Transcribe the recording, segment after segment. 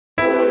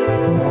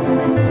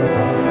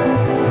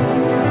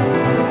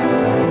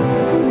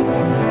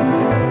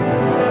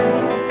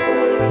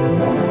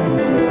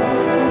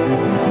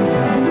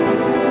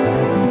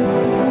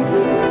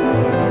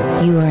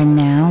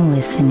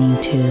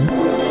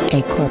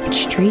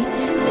Corporate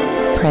Streets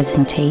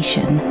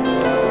presentation.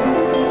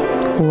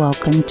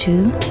 Welcome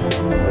to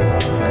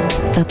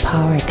the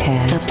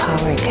PowerCast. The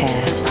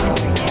PowerCast.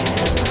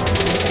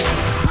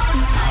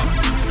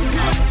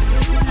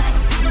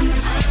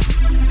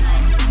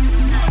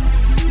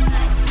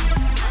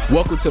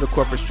 Welcome to the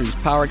Corporate Streets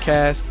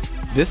PowerCast.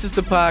 This is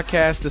the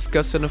podcast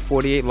discussing the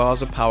 48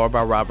 Laws of Power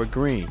by Robert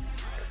Greene.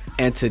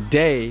 And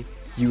today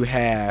you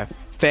have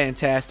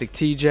fantastic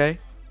TJ.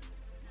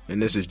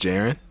 And this is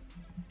Jaron.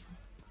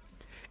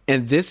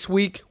 And this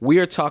week we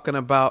are talking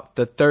about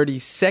the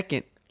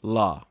 32nd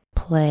law.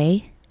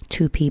 Play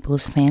to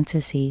people's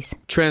fantasies.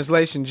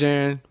 Translation,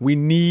 Jaron, we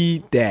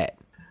need that.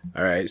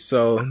 All right,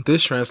 so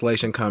this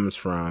translation comes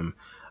from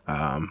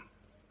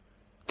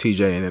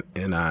TJ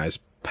and I's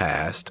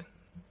past.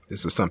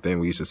 This was something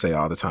we used to say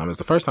all the time. It's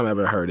the first time I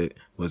ever heard it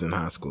was in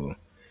high school.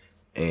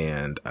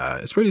 And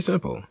it's pretty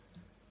simple.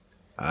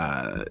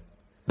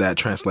 That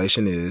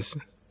translation is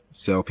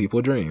sell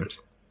people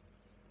dreams.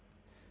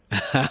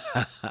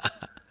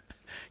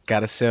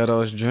 Gotta sell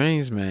those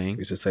dreams, man. We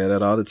used to say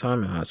that all the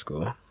time in high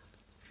school.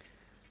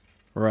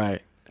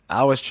 Right.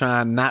 I was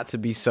trying not to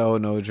be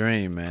sold no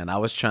dream, man. I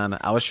was trying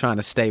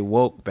to stay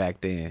woke back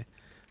then,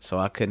 so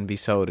I couldn't be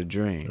sold a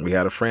dream. We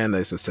had a friend that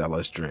used to sell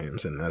us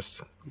dreams, and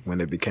that's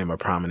when it became a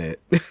prominent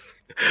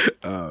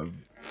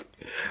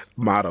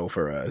motto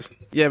for us.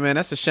 Yeah, man,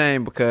 that's a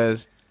shame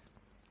because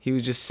he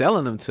was just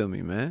selling them to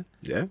me, man.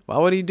 Yeah. Why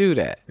would he do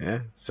that?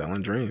 Yeah,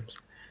 selling dreams.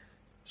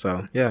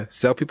 So, yeah,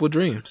 sell people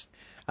dreams.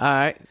 All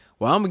right.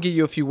 Well, I'm going to give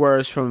you a few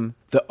words from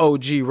the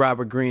OG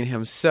Robert Greene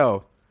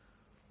himself.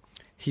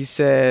 He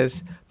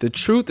says, the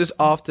truth is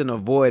often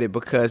avoided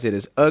because it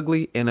is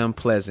ugly and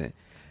unpleasant.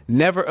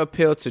 Never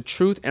appeal to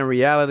truth and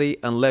reality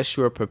unless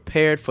you are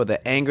prepared for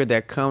the anger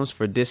that comes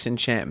for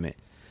disenchantment.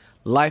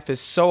 Life is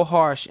so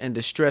harsh and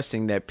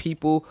distressing that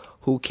people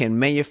who can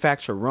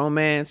manufacture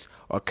romance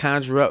or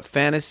conjure up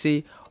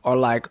fantasy are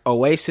like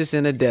oasis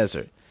in a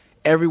desert.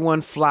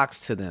 Everyone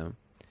flocks to them.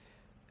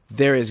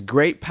 There is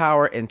great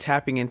power in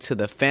tapping into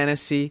the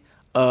fantasy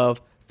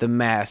of the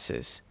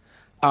masses.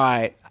 All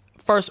right,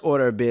 first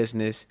order of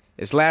business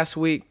is last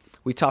week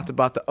we talked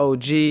about the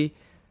OG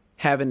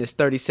having this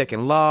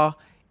 30-second law.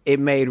 It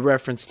made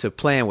reference to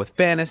playing with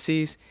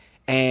fantasies,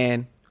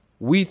 and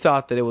we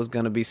thought that it was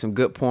going to be some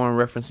good porn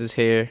references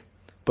here,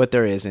 but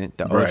there isn't.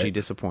 The OG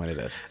disappointed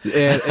us.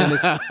 And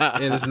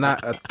it's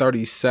not a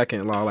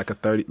 30-second law, like a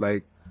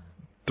 30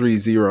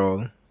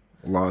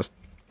 law is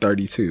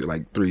 32,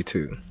 like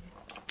 3-2.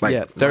 Like,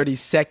 yeah,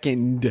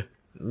 30-second.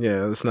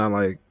 Yeah, it's not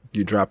like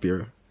you drop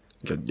your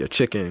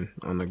chicken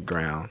on the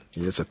ground.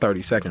 It's a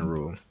 30-second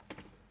rule,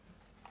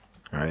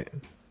 right?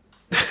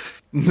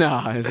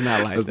 No, it's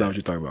not like That's that. not what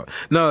you're talking about.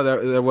 No,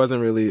 there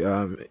wasn't really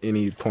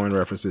any porn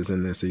references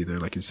in this either,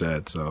 like you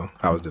said, so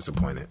I was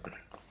disappointed.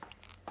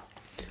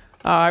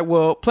 All right,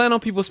 well, playing on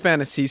people's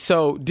fantasies.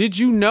 So, did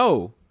you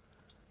know,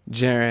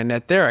 Jaron,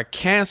 that there are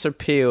cancer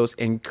pills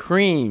and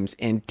creams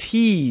and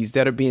teas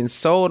that are being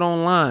sold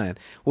online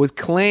with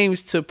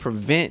claims to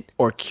prevent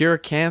or cure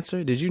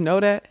cancer? Did you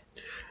know that?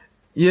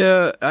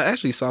 Yeah, I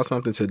actually saw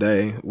something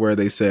today where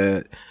they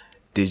said,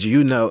 did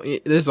you know,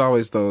 there's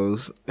always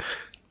those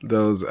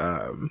it's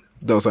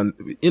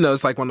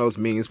like one of those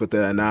memes with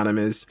the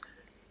anonymous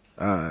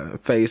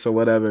face or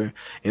whatever,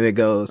 and it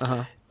goes,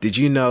 did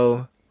you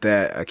know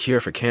that a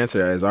cure for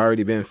cancer has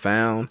already been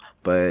found,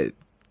 but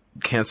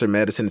cancer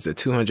medicine is a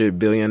 $200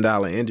 billion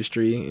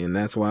industry, and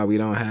that's why we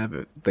don't have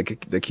it,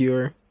 the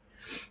cure?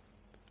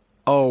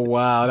 Oh,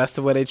 wow. That's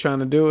the way they're trying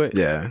to do it?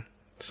 Yeah.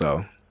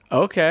 So.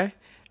 Okay.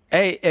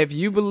 Hey, if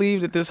you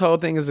believe that this whole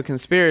thing is a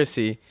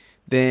conspiracy,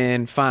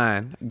 then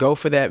fine. Go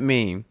for that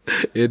meme.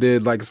 It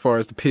did, like, as far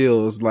as the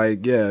pills,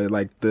 like, yeah,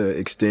 like the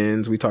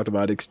extends. We talked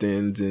about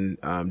extends and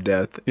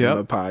death in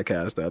the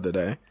podcast the other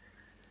day.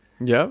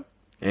 Yep.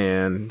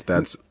 And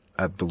that's,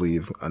 I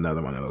believe,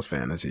 another one of those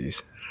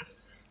fantasies.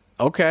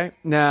 Okay.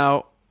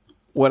 Now,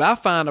 what I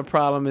find a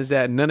problem is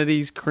that none of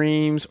these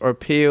creams or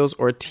pills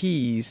or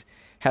teas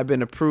have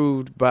been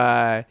approved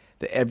by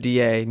the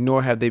FDA,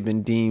 nor have they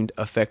been deemed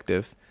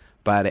effective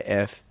by the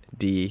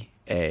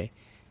FDA.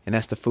 And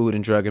that's the Food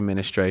and Drug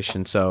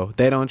Administration. So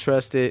they don't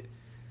trust it.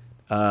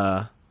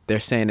 They're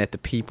saying that the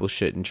people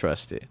shouldn't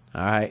trust it.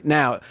 All right.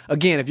 Now,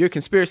 again, if you're a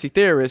conspiracy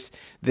theorist,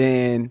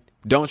 then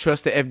don't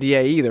trust the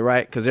FDA either,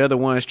 right? Because they're the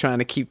ones trying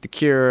to keep the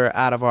cure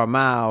out of our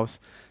mouths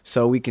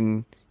so we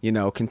can,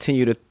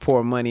 continue to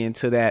pour money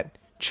into that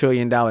 $1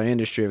 trillion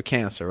industry of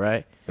cancer,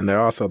 right? And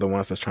they're also the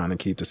ones that's trying to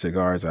keep the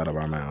cigars out of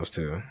our mouths,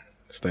 too.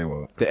 Stay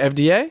woke. The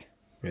FDA?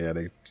 Yeah,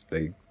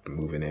 they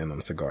moving in on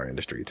the cigar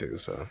industry, too,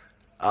 so.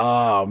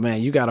 Oh,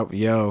 man, you gotta,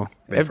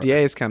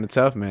 FDA is kind of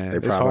tough, man.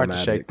 It's hard to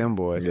shake them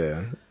boys.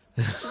 Yeah.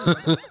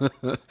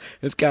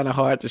 It's kind of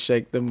hard to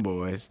shake them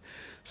boys.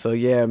 So,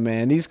 yeah,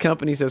 man, these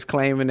companies that's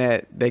claiming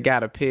that they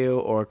got a pill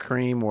or a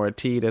cream or a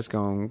tea that's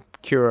going to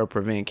cure or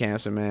prevent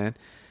cancer, man,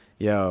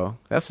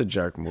 that's a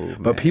jerk move,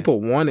 man. But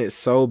people want it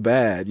so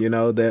bad,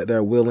 that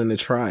they're willing to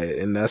try it.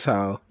 And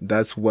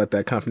that's what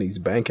that company's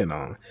banking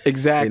on.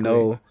 Exactly. They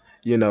know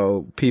you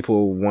know,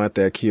 people want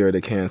that cure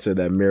to cancer,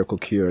 that miracle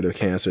cure to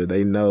cancer.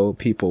 They know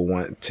people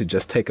want to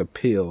just take a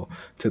pill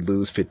to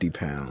lose 50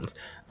 pounds.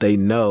 They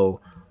know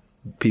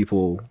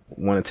people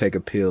want to take a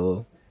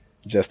pill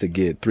just to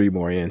get 3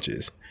 more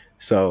inches.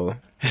 So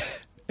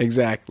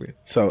exactly.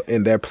 So,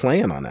 and they're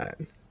playing on that.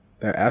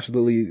 They're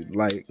absolutely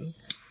like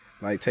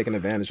taking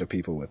advantage of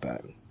people with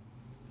that.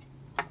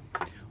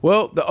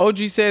 Well, the OG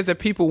says that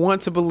people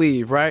want to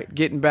believe, right?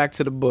 Getting back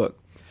to the book.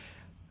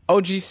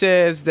 OG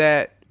says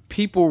that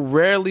people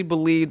rarely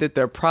believe that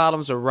their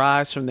problems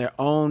arise from their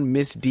own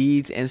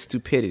misdeeds and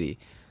stupidity.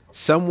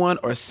 Someone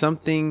or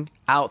something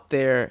out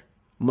there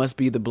must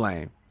be the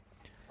blame.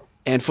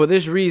 And for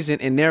this reason,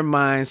 in their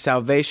minds,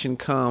 salvation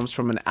comes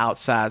from an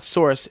outside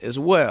source as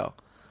well.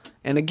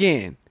 And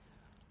again,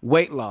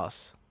 weight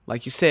loss.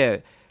 Like you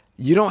said,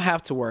 you don't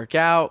have to work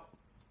out.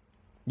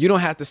 You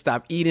don't have to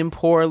stop eating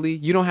poorly.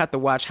 You don't have to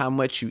watch how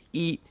much you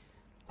eat.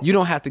 You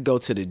don't have to go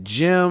to the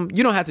gym.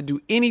 You don't have to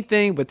do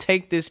anything but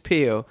take this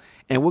pill,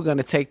 and we're going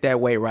to take that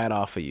weight right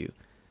off of you.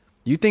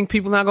 You think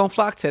people not going to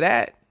flock to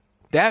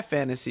that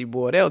fantasy,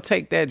 boy? They'll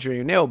take that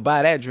dream. They'll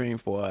buy that dream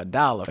for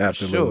 $1 for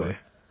Absolutely.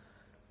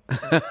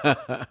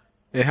 sure.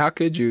 And how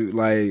could you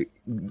like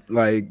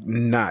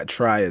not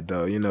try it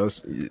though? You know,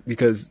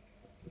 because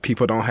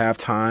people don't have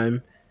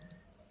time,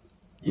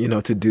 you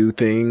know, to do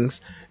things,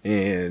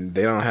 and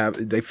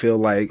they feel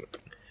like,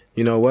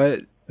 you know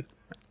what?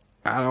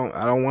 I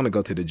don't want to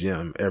go to the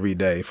gym every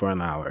day for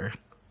an hour.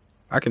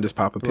 I can just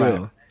pop a pill.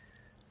 Right.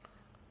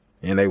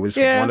 And they just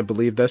want to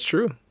believe that's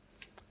true.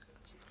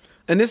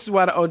 And this is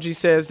why the OG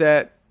says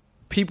that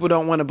people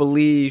don't want to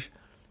believe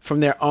from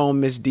their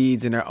own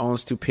misdeeds and their own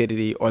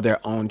stupidity or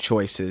their own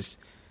choices.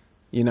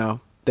 You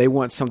know, they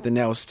want something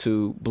else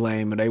to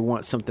blame, or they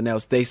want something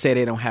else. They say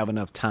they don't have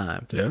enough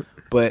time. Yeah.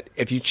 But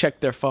if you check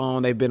their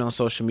phone, they've been on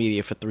social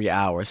media for 3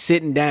 hours,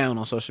 sitting down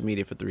on social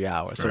media for 3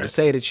 hours. So to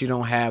say that you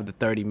don't have the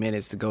 30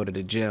 minutes to go to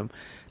the gym,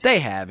 they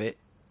have it.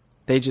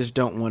 They just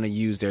don't want to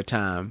use their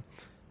time.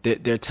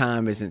 Their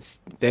time isn't,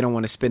 they don't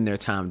want to spend their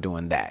time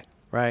doing that.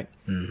 Right.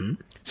 Mm-hmm.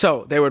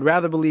 So they would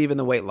rather believe in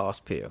the weight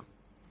loss pill.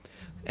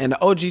 And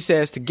the OG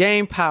says to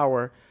gain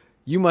power,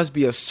 you must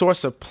be a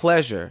source of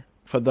pleasure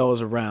for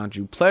those around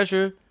you.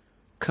 Pleasure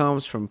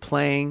comes from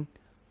playing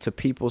to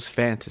people's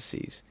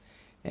fantasies.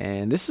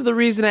 And this is the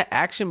reason that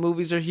action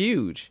movies are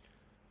huge,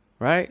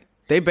 right?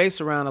 They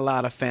base around a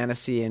lot of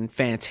fantasy and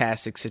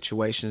fantastic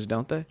situations,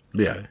 don't they?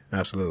 Yeah,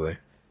 absolutely.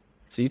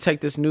 So you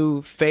take this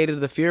new Fate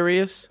of the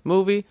Furious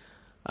movie.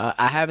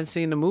 I haven't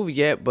seen the movie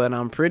yet, but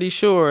I'm pretty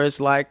sure it's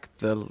like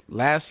the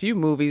last few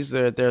movies.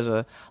 There's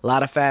a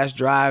lot of fast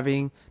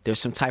driving. There's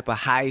some type of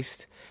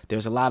heist.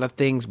 There's a lot of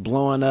things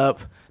blowing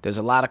up. There's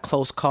a lot of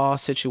close call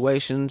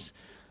situations,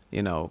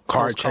 you know,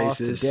 car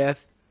chases to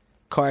death,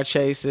 car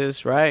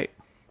chases, right?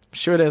 I'm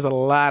sure there's a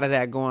lot of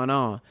that going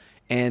on.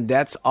 And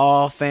that's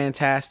all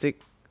fantastic.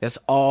 That's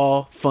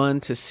all fun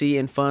to see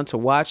and fun to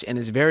watch. And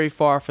it's very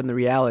far from the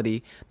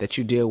reality that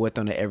you deal with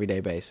on an everyday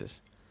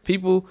basis.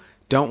 People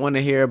don't want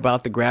to hear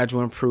about the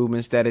gradual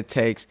improvements that it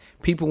takes.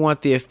 People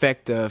want the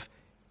effect of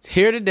it's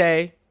here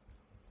today,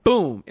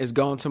 boom, it's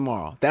gone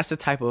tomorrow. That's the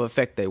type of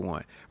effect they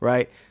want,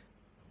 right?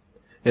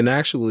 And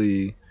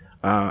actually,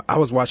 I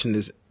was watching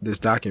this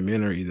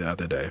documentary the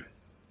other day,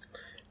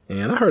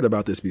 and I heard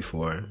about this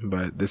before,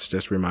 but this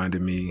just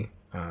reminded me.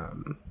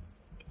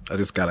 I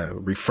just got a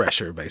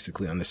refresher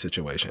basically on the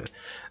situation.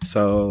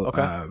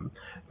 So,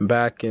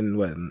 back in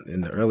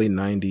the early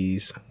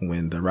 90s,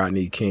 when the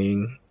Rodney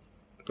King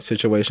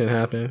situation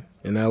happened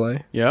in LA.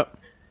 Yep.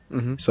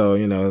 Mm-hmm. So,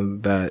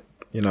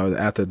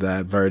 after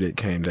that verdict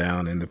came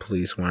down and the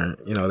police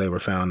weren't, they were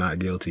found not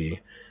guilty.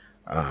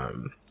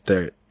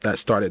 That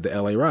started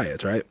the LA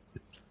riots, right?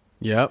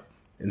 Yep.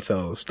 And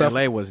so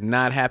LA was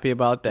not happy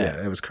about that.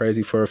 Yeah, it was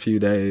crazy for a few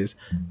days.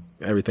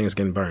 Everything was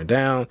getting burned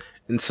down.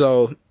 And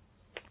so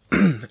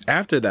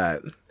after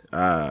that,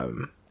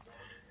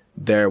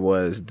 there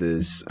was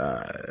this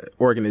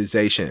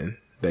organization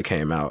that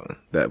came out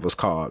that was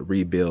called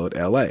Rebuild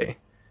LA.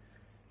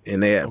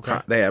 And they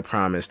had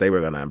promised they were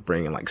going to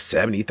bring in like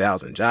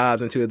 70,000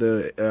 jobs into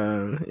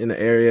in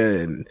the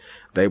area, and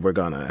they were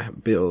going to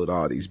build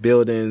all these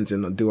buildings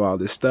and do all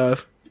this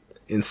stuff.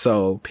 And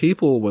so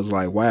people was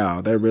like,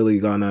 wow, they're really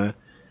going to,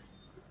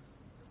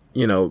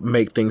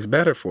 make things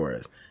better for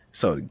us.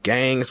 So the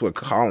gangs were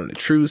calling a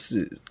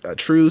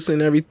truce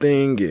and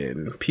everything,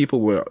 and people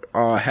were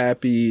all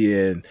happy.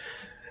 And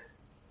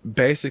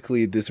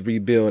basically this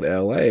Rebuild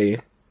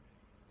LA,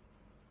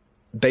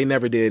 they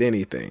never did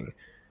anything.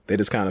 They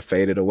just kind of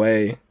faded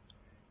away.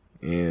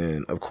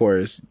 And of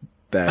course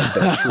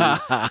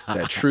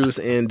that truce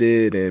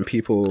ended, and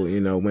people,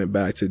 went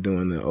back to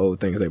doing the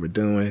old things they were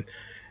doing.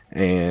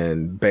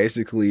 And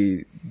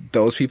basically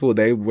those people,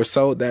 they were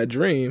sold that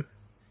dream.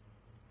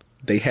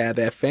 They had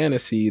that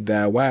fantasy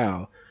that,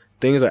 wow,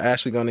 things are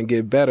actually going to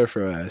get better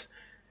for us.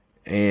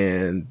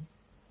 And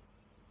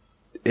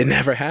it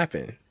never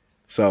happened.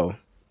 So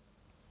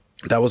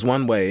That was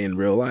one way in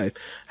real life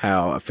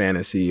how a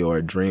fantasy or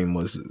a dream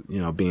was,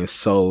 being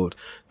sold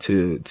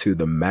to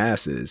the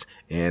masses,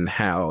 and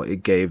how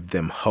it gave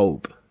them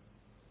hope.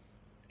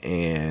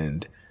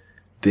 And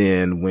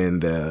then when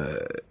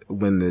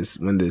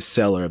this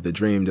seller of the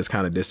dream just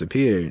kind of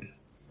disappeared,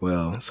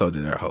 well, so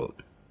did our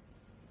hope.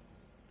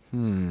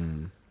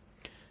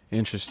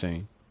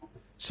 Interesting.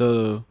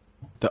 So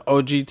the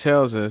OG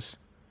tells us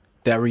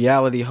that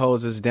reality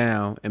holds us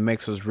down and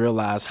makes us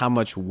realize how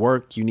much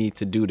work you need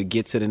to do to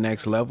get to the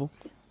next level.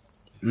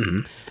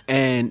 Mm-hmm.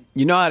 And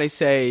you know how they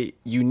say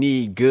you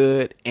need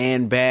good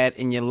and bad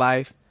in your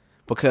life?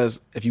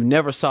 Because if you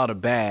never saw the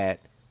bad,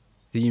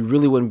 then you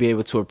really wouldn't be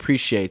able to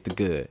appreciate the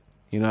good.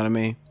 You know what I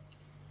mean?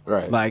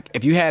 Right. Like,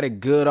 if you had it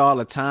good all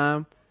the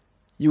time,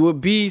 you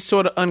would be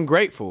sort of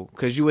ungrateful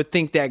because you would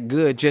think that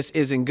good just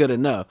isn't good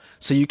enough.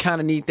 So you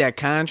kind of need that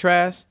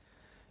contrast.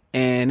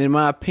 And in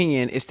my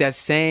opinion, it's that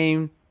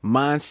same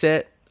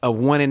mindset of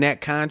wanting that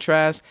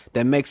contrast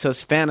that makes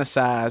us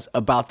fantasize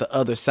about the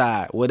other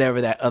side, whatever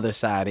that other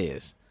side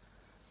is.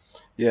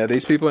 Yeah,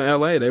 these people in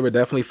LA, they were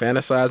definitely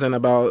fantasizing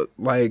about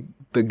like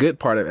the good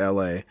part of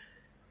LA.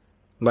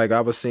 Like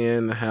I was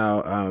seeing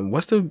how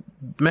what's the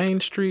main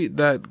street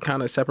that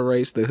kind of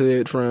separates the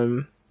hood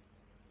from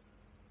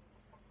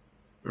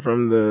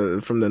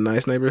the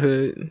nice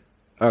neighborhood?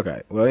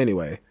 Okay, well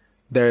anyway,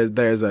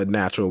 there's a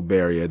natural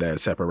barrier that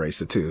separates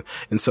the two,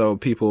 and so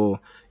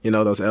people,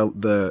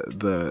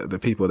 the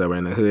people that were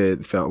in the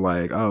hood felt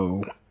like,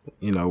 oh,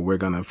 we're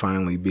gonna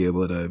finally be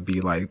able to be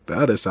like the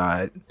other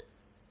side,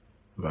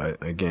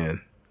 but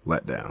again,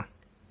 let down.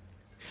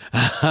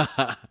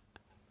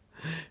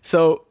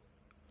 So,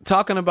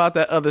 talking about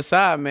that other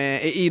side,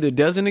 man, it either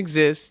doesn't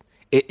exist,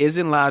 it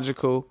isn't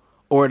logical,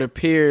 or it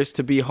appears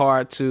to be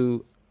hard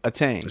to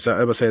attain. So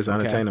I would say it's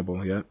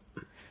unattainable. Okay.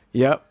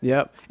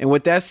 Yep. And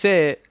with that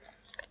said,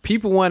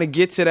 people want to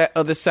get to that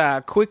other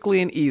side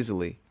quickly and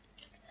easily.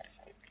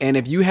 And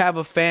if you have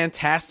a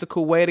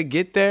fantastical way to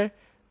get there,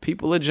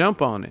 people will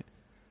jump on it.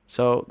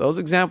 So those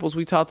examples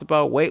we talked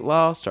about, weight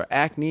loss or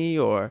acne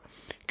or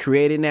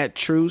creating that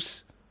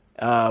truce,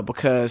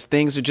 because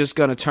things are just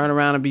going to turn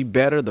around and be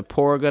better. The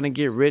poor are going to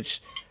get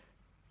rich.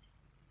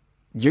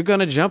 You're going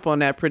to jump on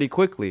that pretty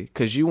quickly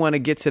because you want to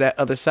get to that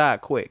other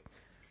side quick.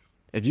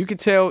 If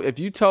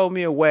you told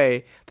me a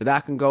way that I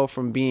can go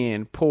from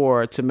being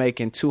poor to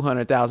making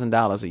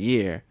 $200,000 a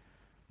year,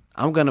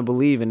 I'm going to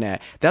believe in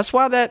that. That's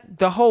why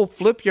the whole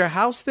flip your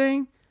house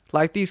thing,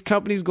 like these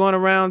companies going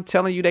around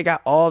telling you they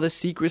got all the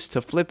secrets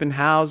to flipping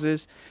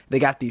houses. They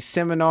got these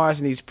seminars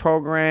and these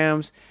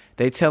programs.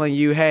 They telling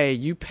you, hey,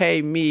 you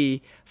pay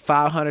me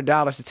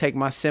 $500 to take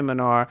my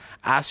seminar.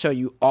 I show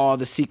you all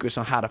the secrets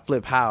on how to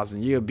flip houses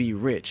and you'll be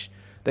rich.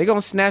 They're going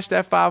to snatch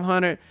that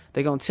 $500.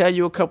 They're going to tell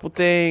you a couple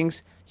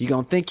things. You're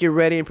going to think you're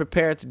ready and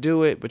prepared to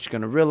do it, but you're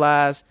going to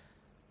realize,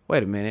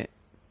 wait a minute,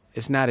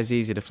 it's not as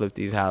easy to flip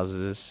these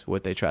houses as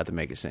what they tried to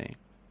make it seem.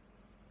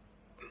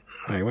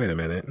 Hey, wait a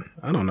minute.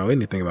 I don't know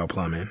anything about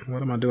plumbing.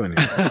 What am I doing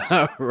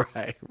here?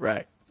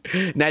 Right.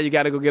 Now you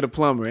got to go get a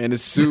plumber, and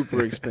it's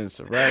super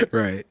expensive, right?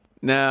 Right.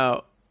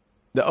 Now,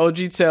 the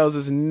OG tells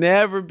us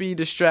never be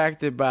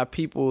distracted by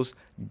people's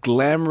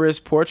glamorous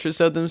portraits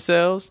of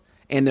themselves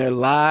and their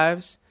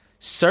lives.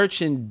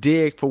 Search and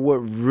dig for what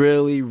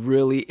really,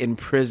 really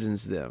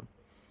imprisons them.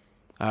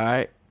 All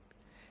right?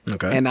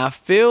 Okay. And I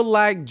feel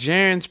like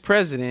Jaron's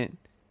president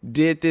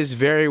did this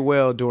very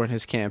well during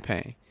his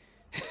campaign.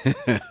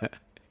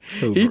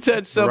 He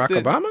touched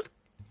something. Barack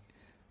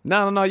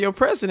Obama? No, your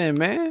president,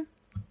 man.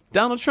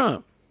 Donald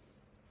Trump.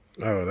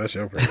 Oh, that's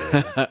your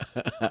president.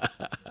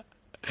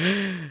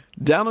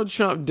 Donald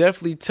Trump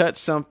definitely touched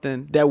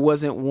something that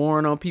wasn't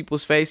worn on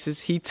people's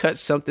faces. He touched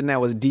something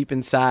that was deep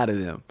inside of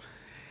them.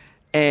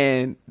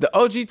 And the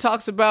OG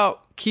talks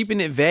about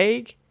keeping it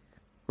vague,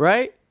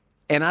 right?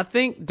 And I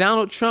think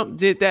Donald Trump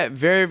did that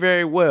very,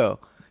 very well.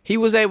 He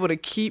was able to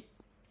keep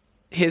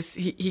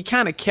he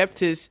kind of kept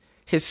his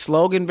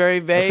slogan very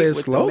vague. I say his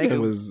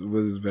slogan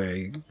was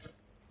vague.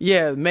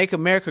 Yeah, make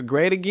America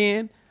great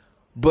again.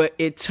 But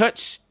it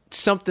touched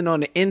something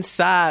on the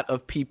inside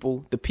of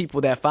people, the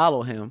people that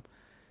follow him,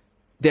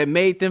 that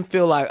made them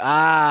feel like,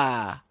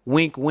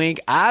 wink,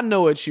 wink. I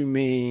know what you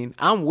mean.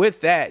 I'm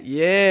with that.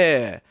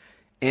 Yeah.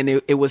 And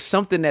it was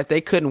something that they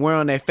couldn't wear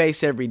on their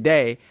face every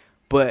day,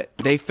 but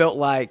they felt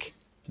like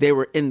they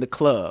were in the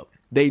club.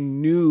 They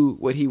knew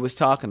what he was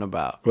talking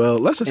about. Well,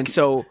 let's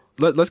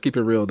keep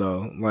it real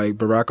though. Like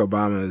Barack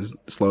Obama's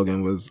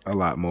slogan was a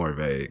lot more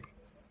vague.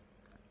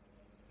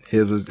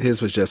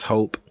 His was just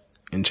hope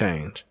and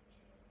change.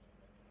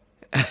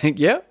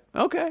 Yep.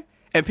 Okay.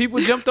 And people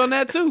jumped on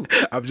that too.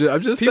 I'm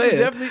just saying.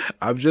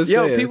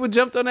 People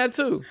jumped on that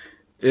too.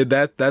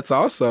 That's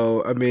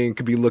also, I mean,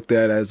 could be looked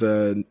at as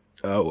a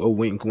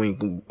wink,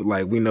 wink.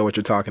 Like we know what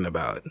you're talking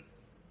about.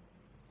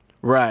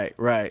 Right.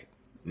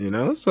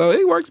 So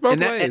it works both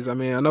ways. I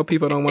mean, I know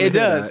people don't want to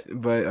hear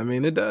that, but I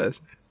mean, it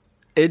does.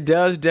 It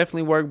does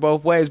definitely work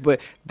both ways,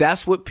 but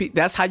that's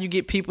how you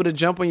get people to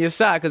jump on your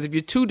side. Because if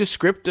you're too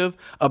descriptive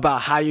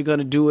about how you're going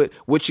to do it,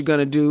 what you're going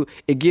to do,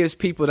 it gives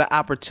people the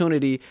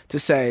opportunity to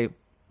say,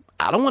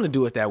 I don't want to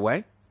do it that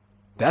way.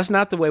 That's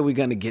not the way we're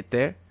going to get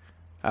there.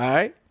 All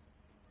right.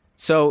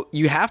 So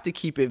you have to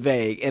keep it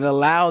vague and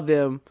allow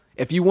them,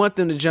 if you want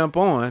them to jump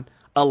on,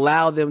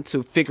 allow them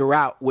to figure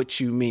out what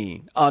you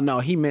mean. Oh, no,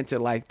 he meant it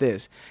like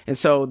this. And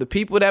so the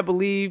people that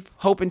believe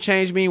hope and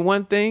change mean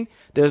one thing,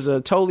 there's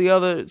a totally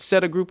other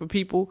set of group of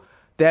people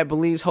that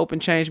believes hope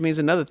and change means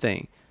another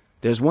thing.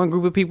 There's one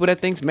group of people that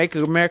thinks make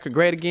America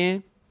great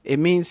again, it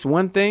means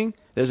one thing.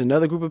 There's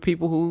another group of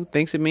people who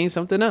thinks it means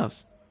something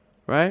else.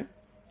 Right?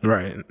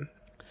 Right.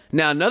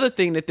 Now, another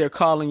thing that they're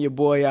calling your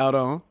boy out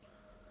on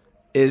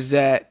is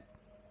that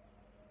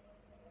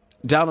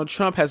Donald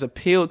Trump has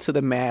appealed to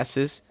the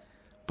masses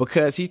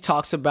because he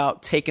talks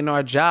about taking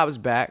our jobs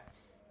back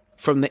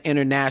from the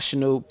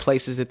international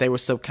places that they were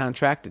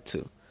subcontracted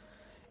to.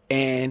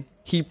 And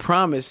he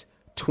promised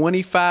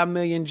 25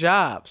 million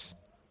jobs,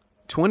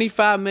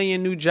 25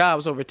 million new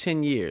jobs over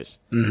 10 years,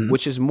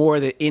 which is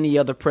more than any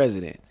other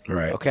president.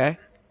 Right. Okay.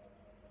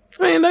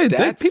 I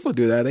mean, people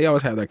do that. They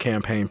always have their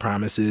campaign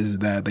promises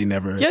that they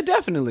never. Yeah,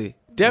 definitely.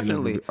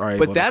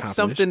 But that's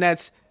something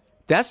that's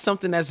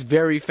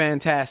very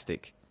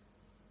fantastic.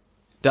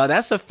 Now,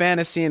 that's a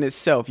fantasy in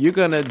itself. You're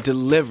going to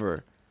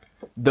deliver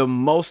the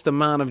most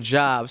amount of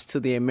jobs to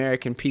the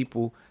American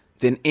people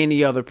than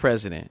any other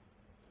president.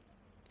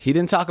 He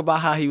didn't talk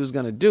about how he was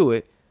going to do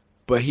it,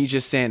 but he's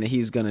just saying that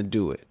he's going to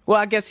do it. Well,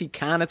 I guess he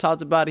kind of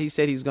talked about it. He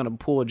said he's going to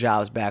pull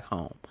jobs back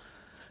home.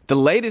 The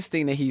latest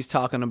thing that he's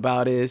talking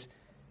about is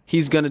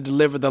he's going to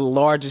deliver the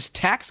largest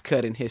tax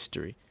cut in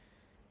history.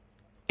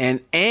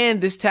 And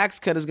this tax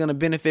cut is going to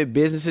benefit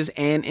businesses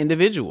and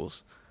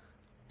individuals.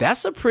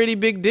 That's a pretty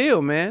big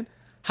deal, man.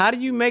 How do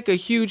you make a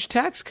huge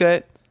tax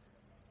cut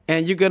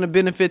and you're going to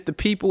benefit the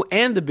people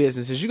and the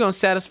businesses? You're going to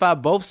satisfy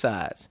both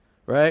sides,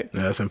 right?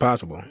 Yeah, that's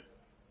impossible.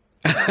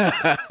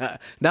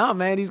 No,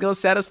 man, he's going to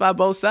satisfy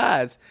both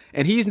sides.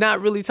 And he's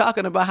not really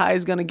talking about how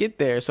he's going to get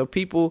there. So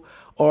people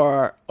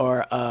are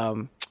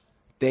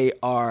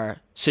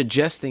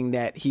suggesting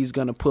that he's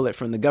going to pull it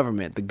from the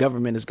government. The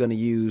government is going to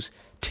use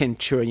 $10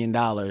 trillion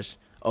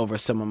over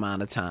some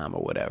amount of time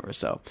or whatever.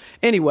 So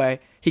anyway,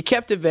 he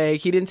kept it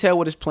vague. He didn't tell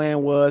what his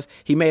plan was.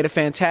 He made a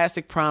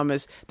fantastic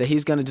promise that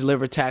he's going to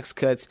deliver tax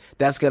cuts.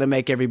 That's going to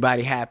make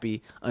everybody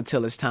happy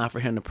until it's time for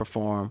him to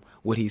perform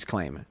what he's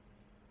claiming.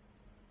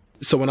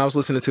 So when I was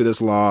listening to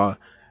this law,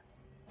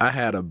 I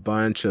had a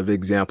bunch of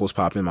examples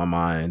pop in my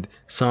mind.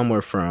 Some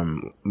were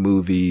from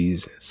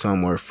movies,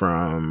 some were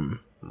from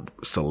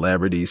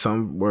celebrities,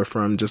 some were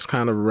from just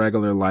kind of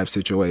regular life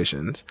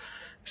situations.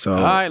 So,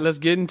 all right, let's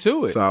get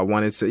into it. So I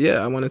wanted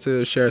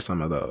to share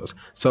some of those.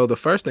 So the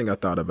first thing I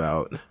thought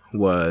about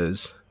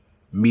was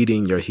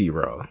meeting your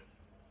hero.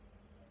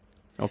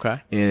 Okay.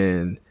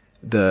 And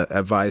the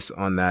advice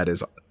on that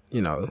is,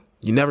 you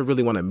never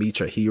really want to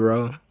meet your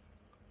hero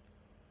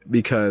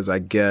because I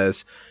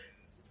guess,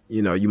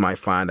 you might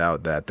find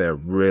out that they're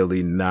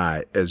really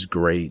not as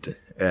great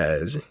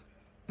as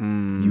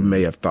you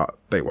may have thought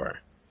they were.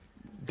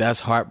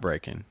 That's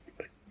heartbreaking.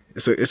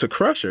 It's a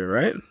crusher,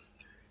 right?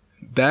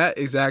 That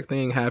exact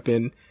thing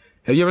happened.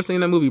 Have you ever seen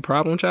that movie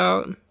Problem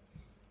Child?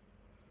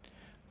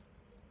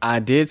 I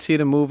did see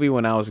the movie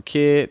when I was a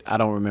kid. I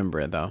don't remember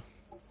it though.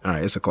 All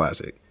right, it's a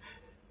classic.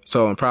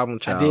 So in Problem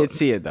Child, I did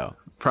see it though.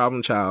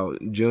 Problem Child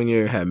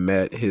Junior had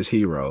met his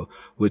hero,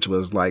 which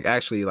was like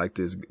actually like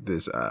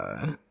this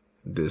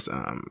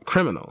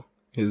criminal.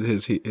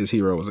 His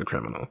hero was a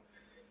criminal,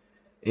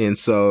 and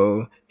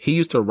so he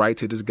used to write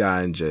to this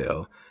guy in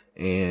jail,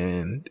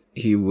 and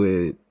he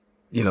would,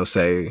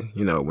 say,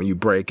 when you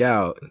break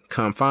out,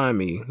 come find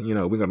me.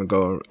 We're gonna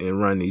go and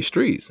run these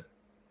streets.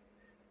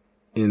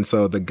 And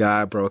so the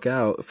guy broke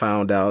out,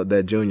 found out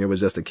that Junior was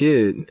just a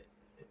kid,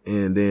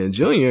 and then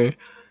Junior,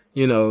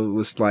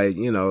 was like,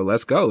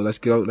 let's go, let's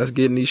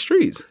get in these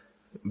streets.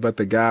 But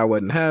the guy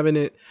wasn't having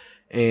it.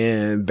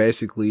 And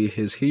basically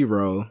his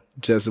hero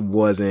just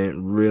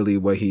wasn't really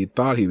what he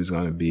thought he was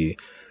going to be.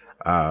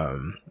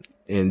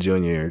 And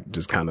Junior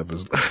just kind of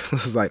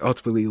was like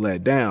ultimately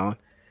let down.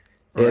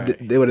 Right.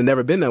 It would have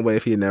never been that way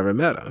if he had never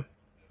met him.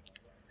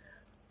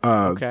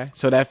 Okay.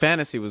 So that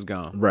fantasy was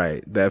gone.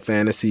 Right. That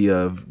fantasy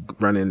of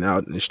running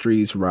out in the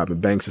streets, robbing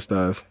banks and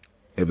stuff.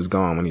 It was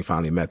gone when he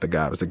finally met the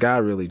guy. Because the guy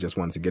really just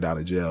wanted to get out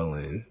of jail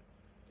and,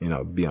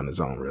 be on his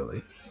own,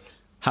 really.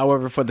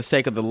 However, for the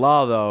sake of the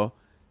law, though,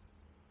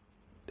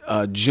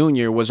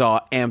 Junior was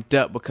all amped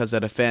up because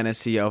of the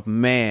fantasy of,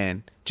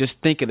 man,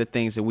 just think of the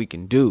things that we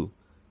can do,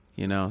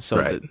 So,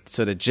 right.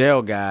 So the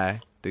jail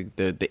guy,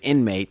 the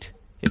inmate,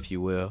 if you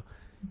will,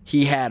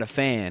 he had a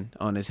fan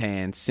on his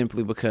hands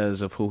simply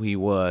because of who he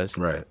was,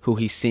 right. Who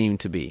he seemed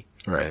to be.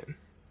 Right.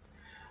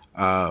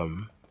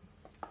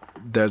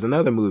 There's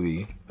another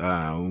movie,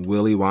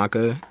 Willy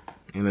Wonka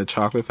in the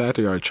Chocolate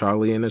Factory, or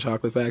Charlie in the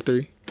Chocolate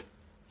Factory.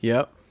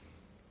 Yep.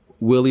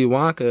 Willy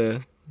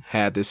Wonka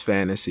had this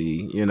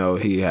fantasy,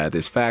 he had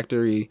this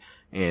factory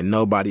and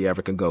nobody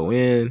ever could go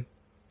in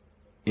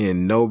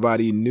and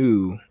nobody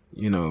knew,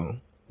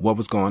 what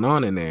was going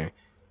on in there,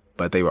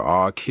 but they were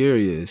all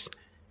curious.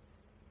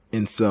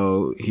 And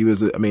so it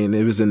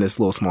was in this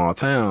little small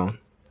town,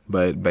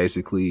 but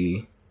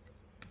basically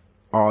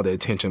all the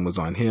attention was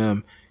on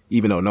him,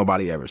 even though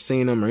nobody ever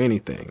seen him or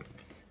anything.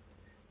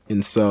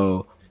 And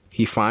so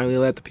he finally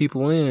let the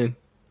people in,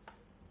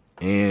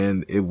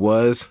 and it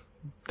was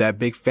that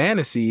big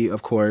fantasy,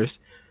 of course.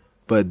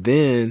 But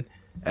then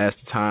as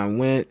the time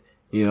went,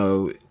 you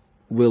know,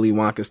 Willy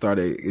Wonka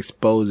started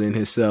exposing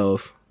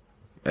himself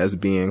as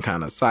being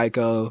kind of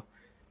psycho.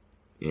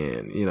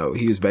 And, you know,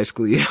 he was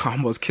basically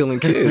almost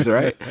killing kids,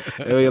 right?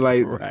 I mean,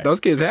 like, right.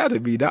 Those kids had to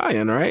be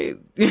dying, right?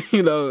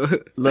 You know,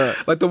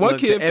 look, like the one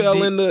kid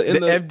fell in the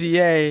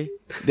FDA.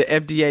 The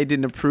FDA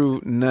didn't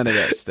approve none of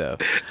that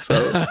stuff.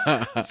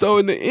 So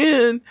in the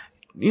end,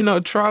 you know,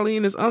 Charlie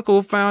and his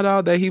uncle found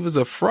out that he was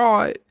a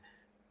fraud.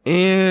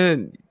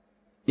 And,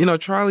 you know,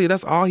 Charlie,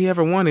 that's all he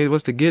ever wanted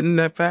was to get in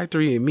that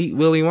factory and meet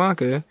Willy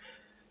Wonka.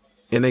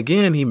 And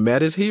again, he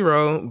met his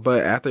hero,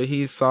 but after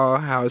he saw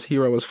how his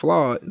hero was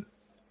flawed,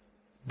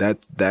 that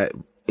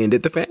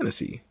ended the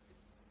fantasy.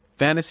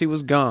 Fantasy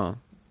was gone.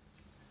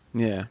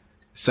 Yeah.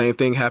 Same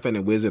thing happened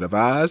in Wizard of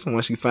Oz.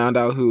 Once he found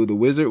out who the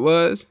wizard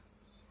was,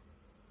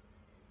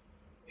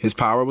 his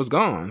power was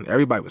gone.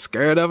 Everybody was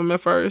scared of him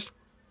at first.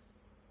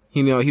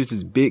 You know, he was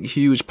this big,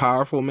 huge,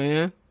 powerful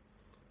man.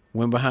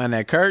 Went behind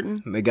that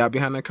curtain. They got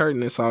behind that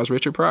curtain and saw it was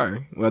Richard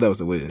Pryor. Well, that was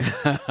the wizard.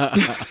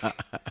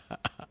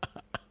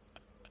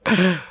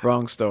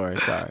 Wrong story.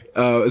 Sorry.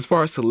 As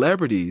far as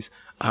celebrities,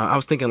 I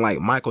was thinking like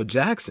Michael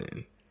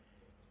Jackson.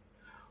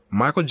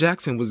 Michael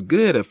Jackson was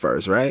good at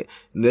first, right?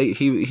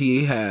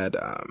 He had,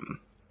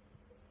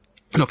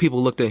 you know,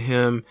 people looked at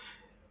him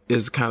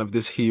as kind of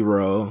this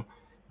hero.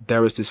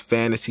 There was this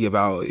fantasy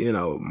about, you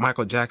know,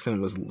 Michael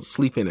Jackson was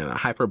sleeping in a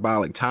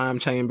hyperbolic time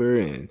chamber,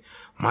 and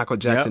Michael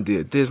Jackson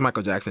did this,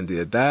 Michael Jackson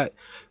did that.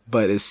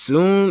 But as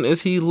soon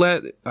as he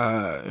let,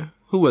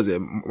 who was it?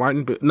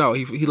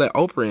 He let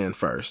Oprah in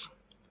first.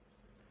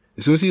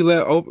 As soon as he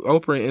let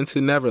Oprah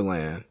into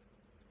Neverland,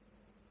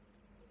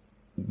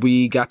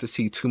 we got to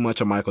see too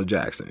much of Michael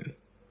Jackson.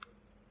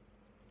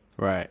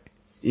 Right.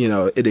 You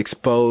know, it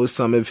exposed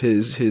some of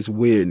his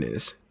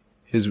weirdness,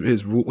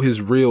 his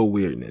real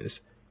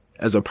weirdness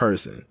as a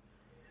person.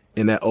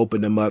 And that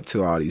opened him up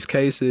to all these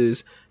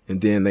cases.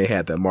 And then they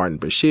had the Martin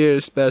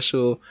Bashir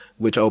special,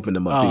 which opened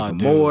him up even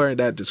more.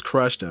 That just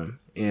crushed him.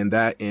 And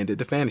that ended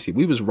the fantasy.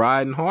 We was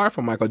riding hard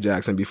for Michael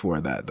Jackson before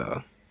that,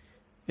 though.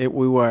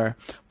 We were.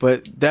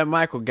 But that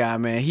Michael guy,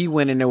 man, he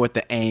went in there with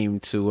the aim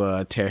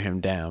to tear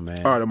him down,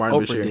 man. Oh, the Martin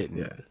Oprah Bashir.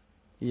 Didn't.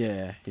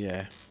 Yeah.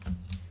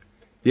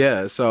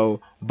 Yeah, so,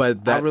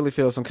 but that... I really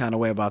feel some kind of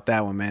way about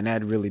that one, man.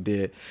 That really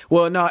did.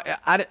 Well, no,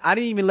 I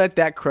didn't even let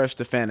that crush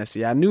the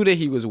fantasy. I knew that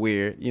he was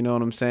weird. You know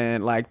what I'm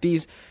saying? Like,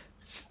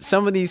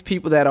 some of these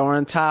people that are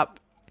on top,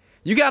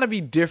 you got to be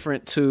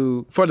different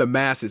to... For the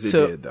masses,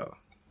 it did, though.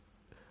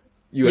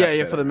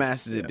 For the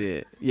masses, it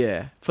did.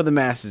 Yeah, for the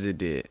masses, it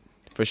did.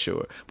 For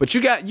sure. But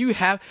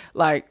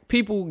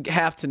people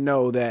have to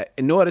know that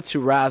in order to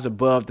rise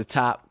above the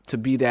top, to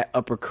be that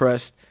upper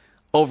crust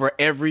over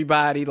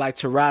everybody, like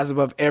to rise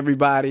above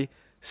everybody,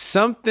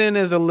 something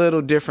is a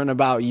little different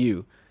about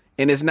you.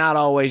 And it's not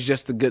always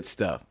just the good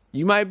stuff.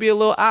 You might be a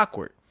little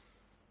awkward.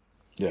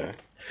 Yeah.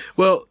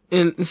 Well,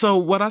 and so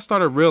what I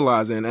started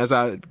realizing as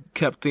I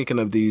kept thinking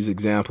of these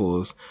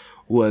examples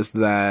was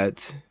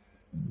that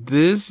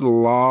this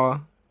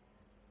book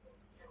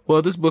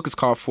is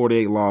called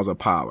 48 Laws of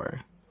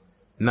Power,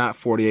 not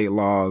 48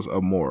 Laws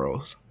of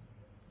Morals.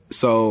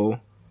 So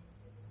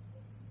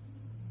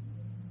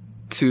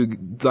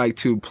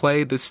to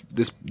play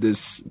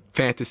this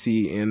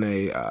fantasy in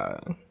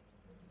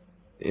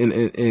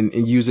and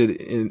use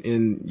it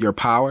in your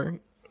power,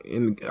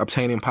 in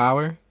obtaining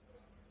power,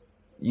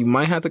 you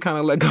might have to kind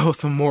of let go of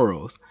some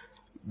morals.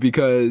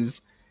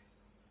 Because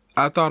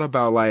I thought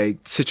about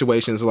like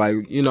situations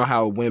like, you know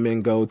how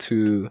women go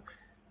to,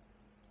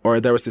 or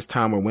there was this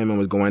time where women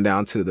was going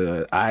down to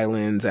the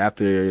islands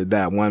after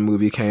that one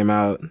movie came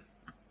out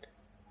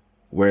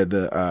where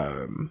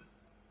the,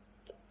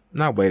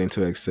 not Waiting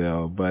to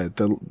Excel, but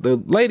the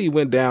lady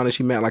went down and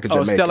she met like a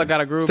Jamaican. Stella got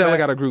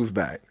a groove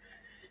back.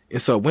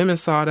 And so women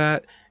saw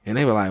that and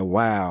they were like,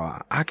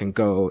 wow, I can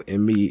go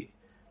and meet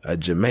a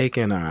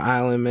Jamaican or an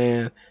island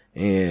man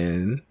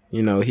and,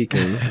 you know, he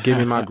can give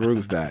me my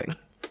groove back.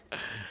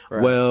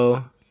 Right.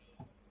 Well,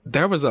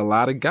 there was a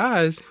lot of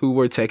guys who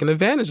were taking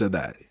advantage of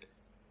that.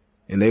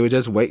 And they were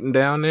just waiting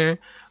down there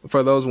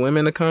for those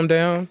women to come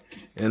down.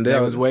 And they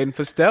was waiting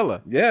for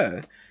Stella.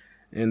 Yeah.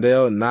 And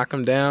they'll knock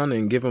them down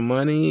and give them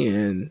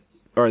money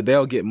or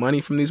they'll get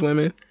money from these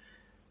women.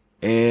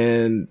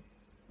 And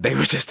they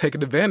were just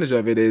taking advantage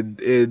of it.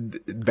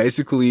 It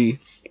basically,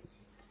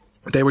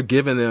 they were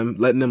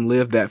letting them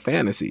live that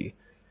fantasy.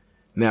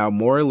 Now,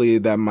 morally,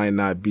 that might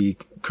not be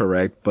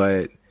correct,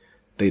 but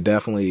they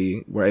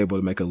definitely were able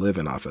to make a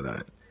living off of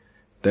that.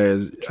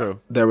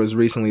 There was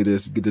recently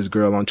this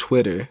girl on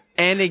Twitter.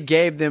 And it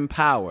gave them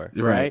power,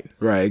 right?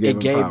 Right. It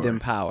gave them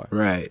power.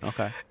 Right.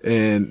 Okay.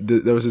 And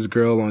there was this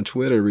girl on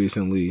Twitter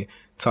recently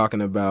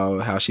talking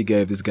about how she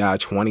gave this guy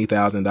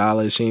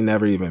 $20,000. She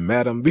never even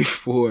met him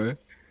before.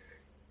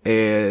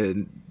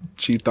 And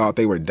she thought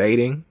they were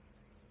dating.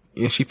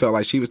 And she felt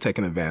like she was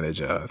taken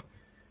advantage of.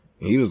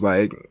 He was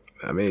like,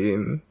 I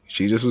mean,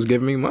 she just was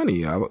giving me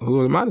money.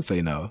 Who am I to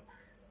say no?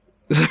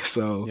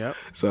 So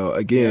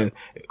again,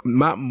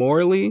 not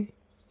morally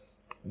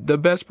the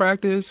best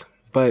practice,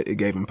 but it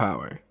gave him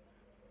power.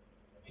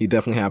 He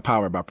definitely had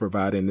power by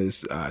providing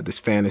this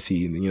fantasy.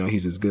 You know,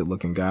 he's this good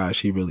looking guy.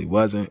 She really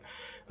wasn't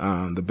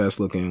the best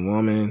looking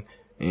woman,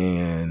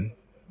 and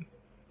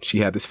she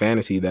had this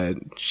fantasy that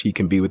she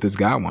can be with this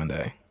guy one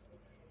day.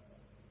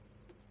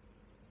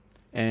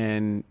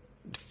 And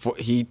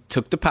he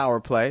took the power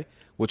play,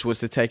 which was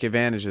to take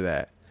advantage of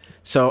that.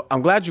 So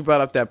I'm glad you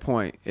brought up that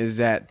point, is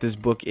that this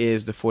book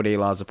is the 48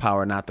 Laws of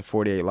Power, not the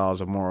 48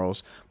 Laws of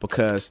Morals,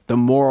 because the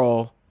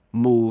moral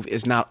move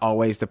is not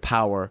always the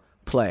power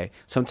play.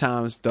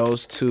 Sometimes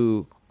those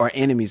two are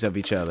enemies of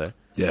each other.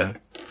 Yeah.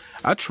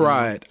 I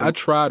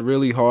tried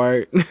really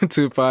hard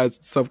to find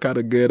some kind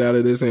of good out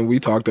of this, and we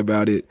talked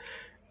about it,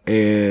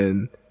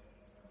 and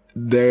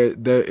there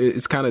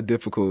it's kind of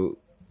difficult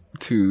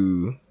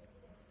to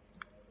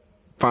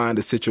find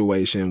a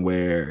situation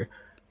where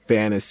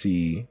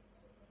fantasy,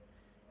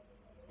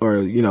 or,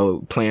 you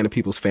know, playing to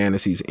people's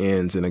fantasies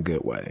ends in a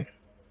good way.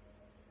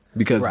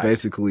 Because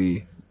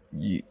basically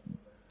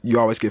you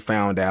always get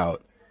found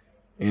out,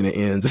 and it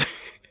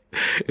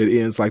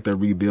ends like the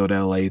Rebuild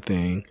LA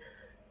thing.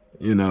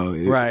 You know,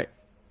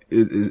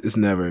 it's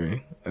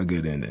never a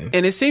good ending.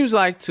 And it seems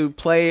like to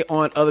play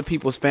on other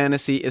people's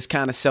fantasy is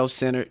kind of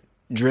self-centered,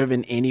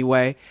 driven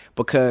anyway,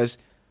 because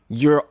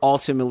you're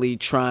ultimately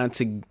trying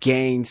to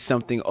gain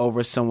something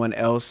over someone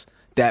else.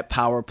 That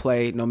power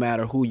play, no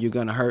matter who you're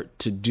going to hurt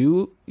to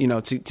do, you know,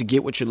 to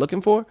get what you're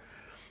looking for.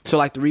 So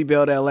like the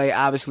Rebuild LA,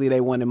 obviously they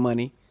wanted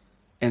money.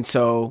 And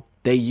so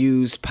they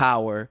use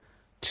power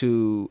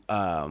to,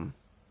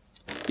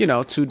 you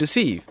know, to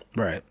deceive.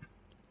 Right.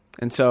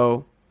 And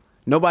so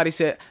nobody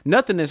said,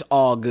 nothing is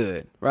all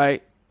good,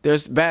 right?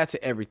 There's bad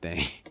to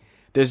everything.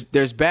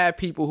 There's bad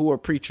people who are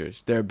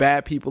preachers. There are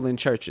bad people in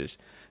churches.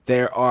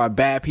 There are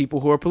bad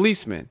people who are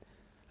policemen.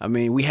 I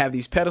mean, we have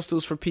these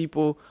pedestals for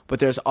people, but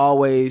there's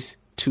always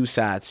two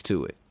sides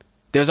to it.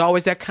 There's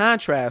always that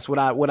contrast. What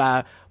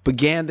I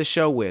began the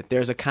show with,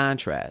 there's a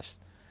contrast.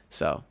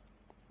 So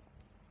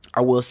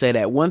I will say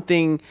that one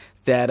thing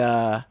that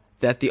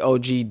the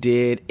OG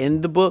did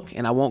in the book,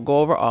 and I won't go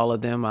over all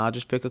of them, I'll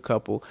just pick a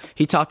couple.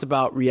 He talked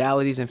about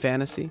realities and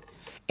fantasy,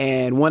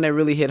 and one that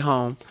really hit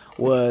home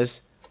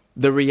was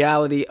the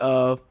reality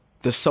of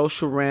the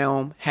social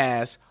realm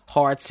has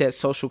hard set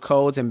social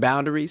codes and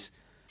boundaries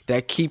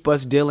that keep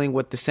us dealing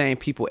with the same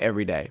people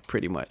every day,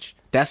 pretty much.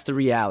 That's the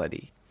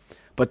reality.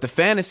 But the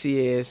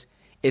fantasy is,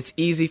 it's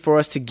easy for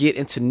us to get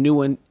into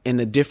new in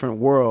a different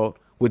world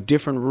with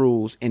different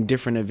rules and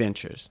different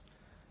adventures.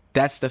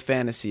 That's the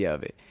fantasy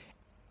of it.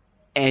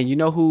 And you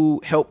know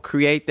who helped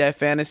create that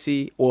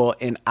fantasy, or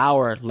in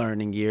our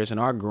learning years and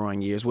our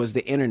growing years, was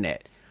the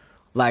internet.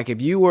 Like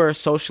if you were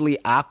socially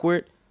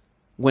awkward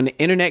when the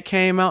internet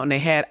came out and they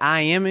had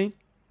IMing,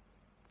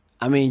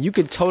 I mean, you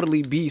could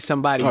totally be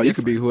somebody different. You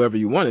could be whoever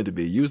you wanted to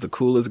be. You was the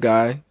coolest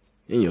guy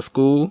in your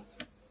school.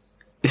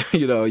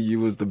 You know, you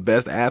was the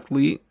best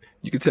athlete.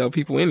 You could tell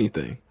people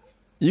anything.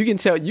 You can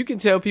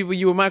tell people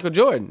you were Michael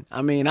Jordan.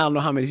 I mean, I don't know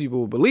how many people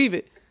will believe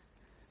it.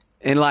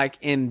 And like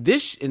in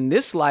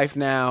this life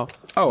now.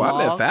 Oh, blogs,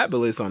 I met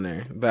Fabulous on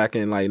there back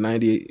in like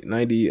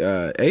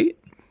 98.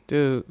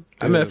 Dude,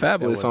 I met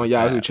Fabulous on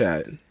Yahoo Fab.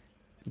 Chat.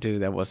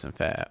 Dude, that wasn't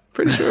Fab.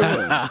 Pretty sure it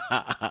was.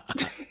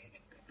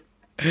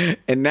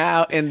 And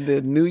now in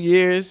the new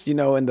years, you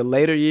know, in the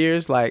later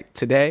years, like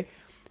today,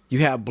 you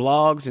have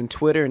blogs and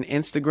Twitter and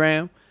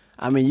Instagram.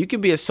 I mean, you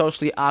can be a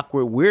socially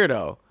awkward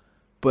weirdo,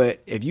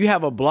 but if you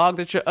have a blog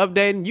that you're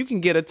updating, you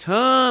can get a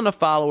ton of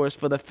followers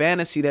for the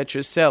fantasy that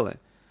you're selling.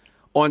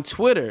 On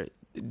Twitter,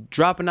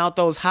 dropping out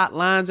those hot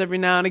lines every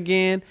now and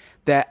again,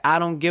 that I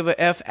don't give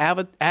a F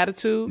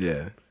attitude.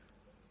 Yeah.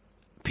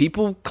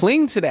 People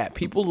cling to that.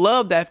 People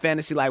love that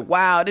fantasy. Like,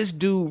 wow, this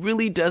dude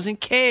really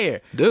doesn't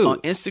care. Dude. On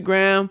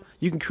Instagram,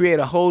 you can create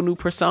a whole new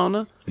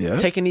persona. Yeah.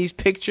 Taking these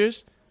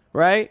pictures,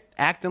 right?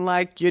 Acting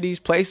like you're these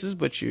places,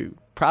 but you're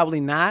probably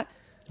not.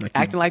 Like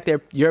acting like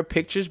they're your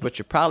pictures, but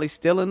you're probably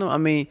stealing them. I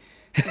mean,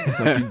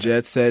 like you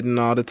jet setting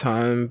all the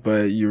time,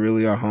 but you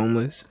really are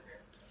homeless.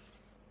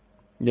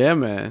 Yeah,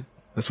 man.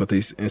 That's what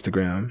these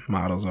Instagram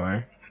models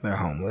are. They're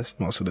homeless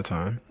most of the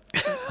time.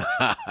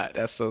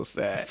 That's so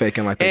sad.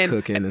 Faking like they're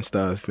cooking and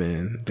stuff,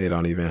 and they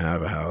don't even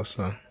have a house.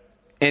 So.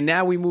 And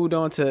now we moved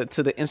on to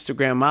the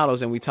Instagram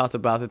models, and we talked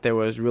about that there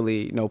was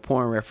really no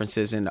porn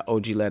references, and the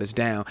OG let us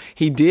down.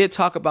 He did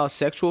talk about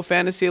sexual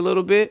fantasy a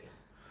little bit,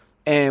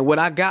 and what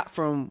I got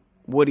from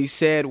what he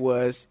said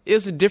was,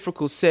 it's a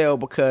difficult sell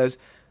because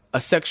a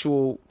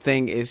sexual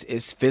thing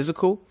is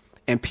physical,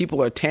 and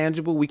people are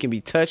tangible. We can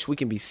be touched, we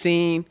can be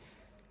seen.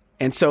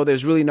 And so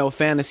there's really no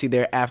fantasy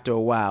there after a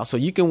while. So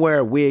you can wear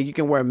a wig, you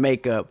can wear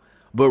makeup,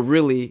 but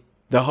really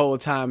the whole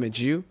time it's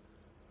you,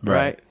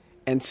 right?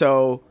 And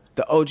so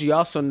the OG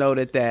also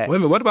noted that. Wait a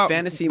minute, what about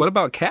fantasy? What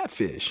about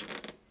catfish?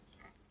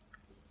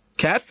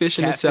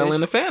 Catfishing is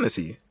selling a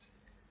fantasy.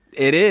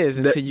 It is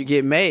until you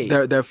get made.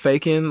 They're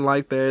faking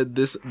like they're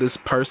this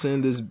person,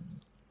 this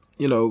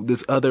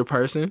this other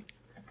person.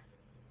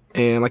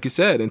 And like you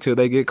said, until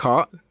they get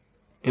caught.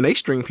 And they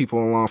string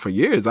people along for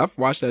years. I've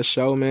watched that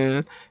show,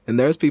 man. And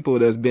there's people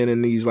that's been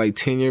in these like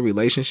 10-year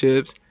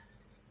relationships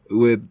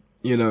with,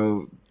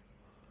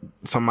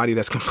 somebody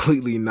that's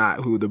completely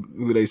not who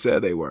they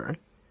said they were.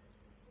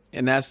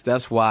 And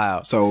that's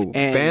wild. So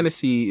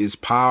fantasy is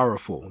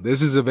powerful.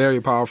 This is a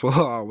very powerful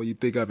law when you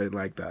think of it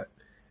like that.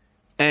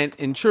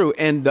 And true.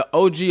 And the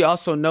OG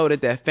also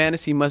noted that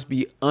fantasy must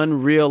be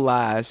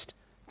unrealized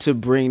to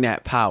bring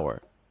that power.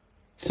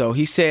 So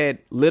he said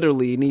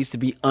literally it needs to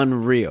be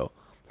unreal.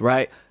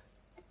 Right?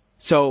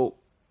 So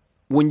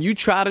when you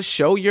try to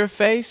show your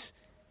face,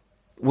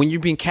 when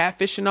you've been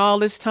catfishing all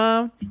this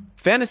time,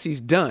 fantasy's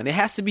done. It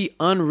has to be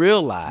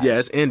unrealized. Yeah,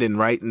 it's ending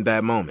right in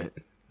that moment.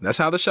 That's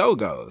how the show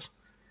goes.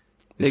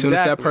 As soon as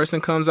that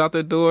person comes out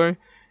the door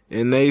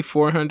and they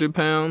 400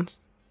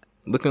 pounds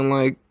looking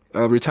like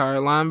a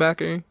retired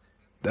linebacker,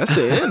 that's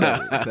the end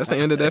of it. That's the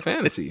end of that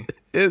fantasy.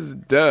 It's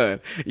done.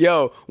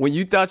 Yo, when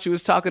you thought you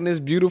was talking to this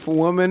beautiful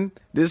woman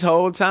this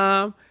whole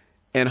time,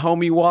 and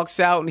homie walks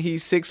out and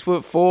he's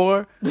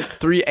 6'4",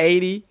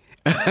 380.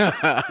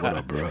 What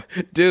up, bro?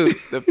 Dude,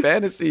 the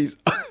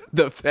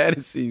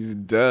fantasy's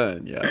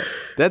done, yo.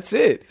 That's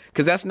it.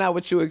 Because that's not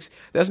what you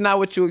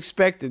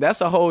expected. That's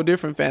a whole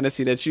different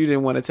fantasy that you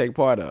didn't want to take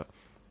part of.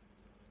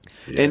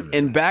 Yeah,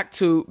 and back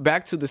to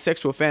the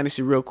sexual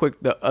fantasy real quick.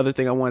 The other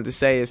thing I wanted to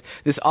say is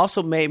this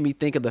also made me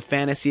think of the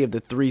fantasy of the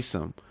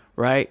threesome,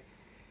 right?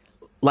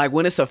 Like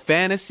when it's a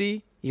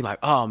fantasy, you're like,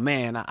 oh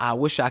man, I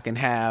wish I can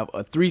have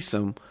a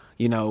threesome,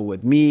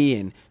 with me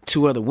and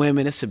two other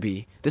women. This would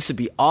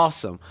be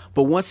awesome.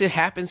 But once it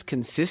happens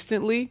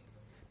consistently,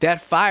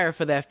 that fire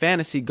for that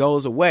fantasy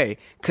goes away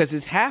because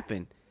it's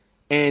happened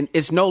and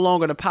it's no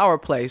longer the power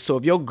play. So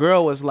if your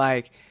girl was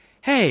like,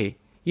 hey,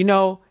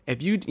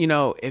 if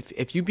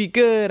you be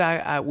good,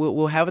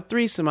 we'll have a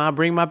threesome. I'll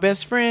bring my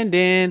best friend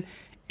in.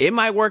 It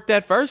might work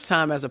that first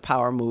time as a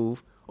power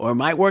move, or it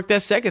might work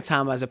that second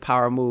time as a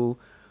power move.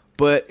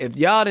 But if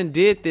y'all done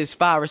did this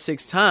 5 or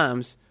 6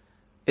 times,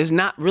 it's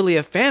not really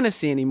a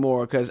fantasy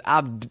anymore because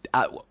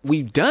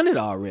we've done it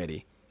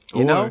already.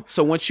 You know?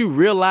 So once you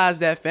realize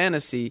that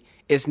fantasy,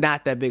 it's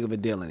not that big of a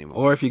deal anymore.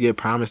 Or if you get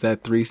promised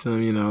that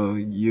threesome,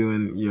 you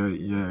and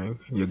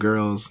your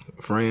girl's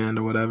friend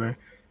or whatever,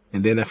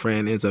 and then that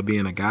friend ends up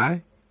being a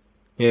guy,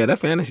 yeah, that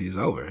fantasy is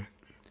over.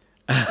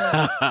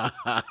 Yeah,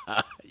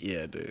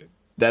 dude.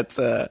 That's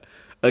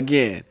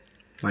again.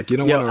 Like you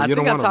don't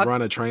want to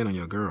run a train on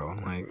your girl.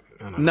 Like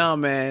I don't know. No,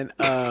 man.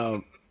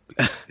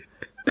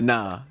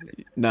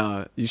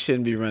 No, you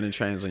shouldn't be running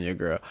trains on your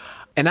girl.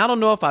 And I don't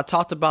know if I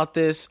talked about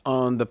this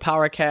on the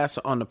PowerCast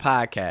or on the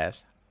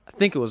podcast. I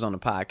think it was on the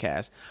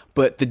podcast.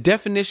 But the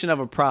definition of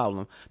a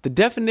problem. The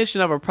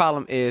definition of a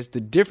problem is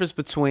the difference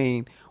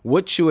between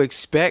what you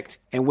expect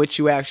and what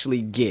you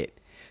actually get.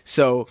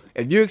 So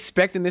if you're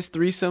expecting this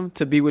threesome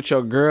to be with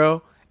your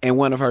girl and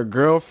one of her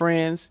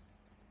girlfriends,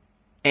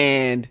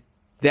 and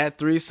that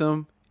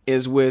threesome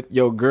is with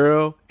your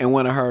girl and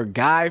one of her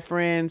guy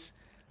friends,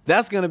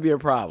 that's going to be a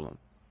problem.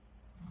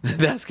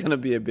 That's going to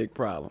be a big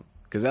problem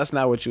because that's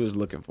not what you was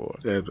looking for.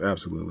 Yeah,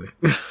 absolutely.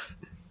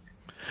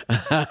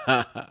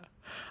 I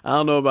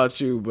don't know about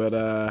you,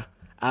 but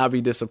I'll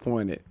be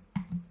disappointed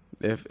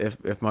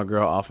if my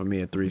girl offered me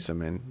a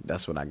threesome and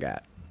that's what I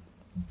got.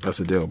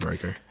 That's a deal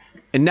breaker.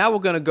 And now we're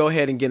going to go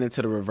ahead and get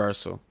into the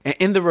reversal. And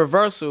in the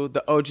reversal,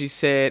 the OG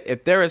said,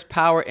 if there is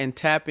power in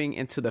tapping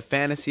into the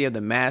fantasy of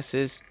the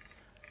masses,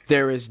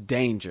 there is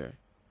danger.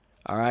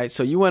 All right.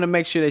 So you want to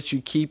make sure that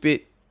you keep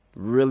it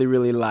really,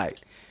 really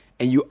light.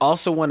 And you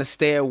also want to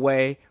stay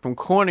away from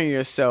cornering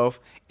yourself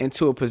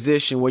into a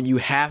position where you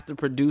have to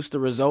produce the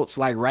results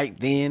like right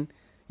then.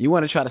 You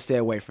want to try to stay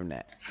away from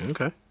that.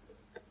 Okay.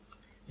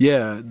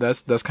 Yeah,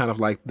 that's kind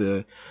of like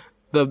the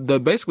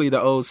basically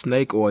the old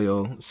snake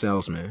oil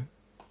salesman.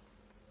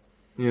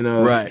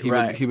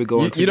 Right. He would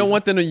go into you don't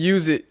want them to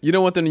use it. You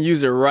don't want them to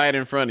use it right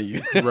in front of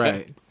you.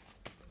 Right.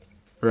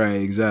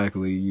 Right,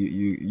 exactly.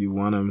 You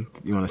want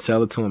to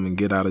sell it to them and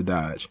get out of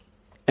Dodge.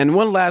 And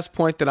one last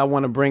point that I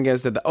want to bring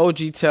is that the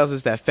OG tells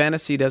us that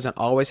fantasy doesn't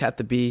always have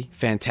to be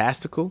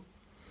fantastical.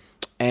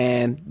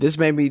 And this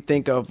made me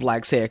think of,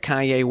 like, say, a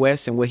Kanye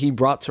West and what he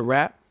brought to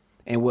rap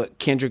and what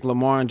Kendrick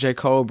Lamar and J.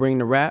 Cole bring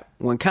to rap.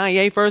 When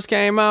Kanye first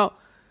came out,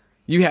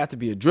 you had to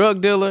be a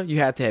drug dealer. You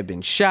had to have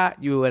been shot.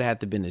 You would have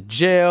to been in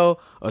jail,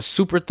 a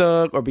super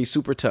thug, or be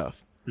super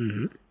tough.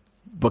 Mm-hmm.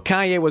 But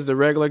Kanye was the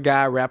regular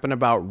guy rapping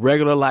about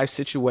regular life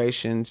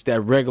situations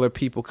that regular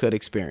people could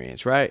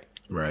experience, right?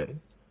 Right.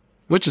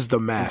 Which is the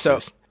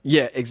masses. So,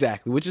 yeah,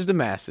 exactly. Which is the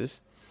masses.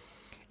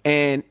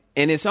 And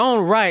in its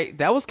own right,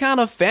 that was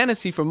kind of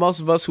fantasy for most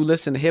of us who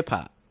listen to hip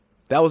hop.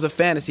 That was a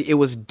fantasy. It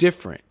was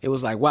different. It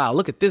was like, wow,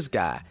 look at this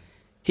guy.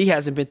 He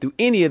hasn't been through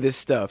any of this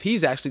stuff.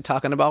 He's actually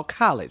talking about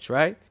college,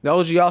 right? The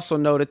OG also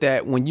noted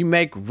that when you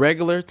make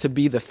regular to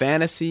be the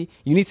fantasy,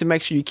 you need to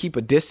make sure you keep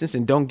a distance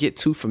and don't get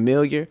too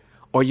familiar,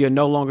 or you'll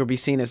no longer be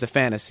seen as a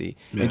fantasy.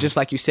 Yeah. And just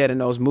like you said in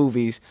those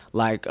movies,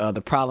 like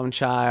The Problem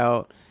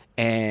Child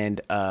and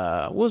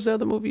what was the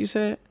other movie you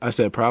said? I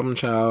said Problem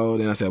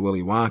Child, and I said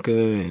Willy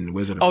Wonka and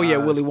Wizard of Oz. Oh yeah,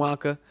 Willy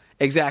Wonka.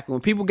 Exactly.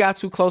 When people got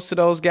too close to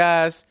those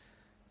guys,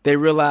 they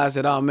realized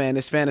that, oh man,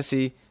 this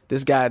fantasy,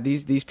 this guy,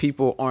 these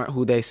people aren't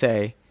who they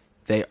say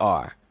they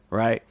are,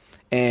 right?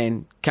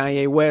 And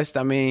Kanye West,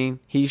 I mean,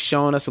 he's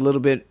showing us a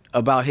little bit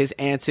about his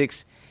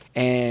antics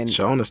and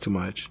Showing us too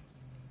much.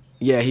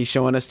 Yeah, he's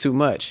showing us too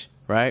much,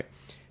 right?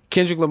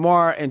 Kendrick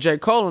Lamar and J.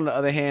 Cole, on the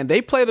other hand, they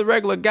play the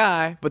regular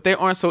guy, but they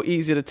aren't so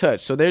easy to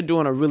touch. So they're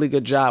doing a really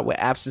good job with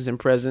absence and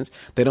presence.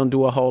 They don't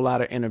do a whole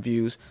lot of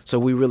interviews, so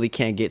we really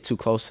can't get too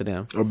close to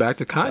them. Or back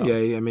to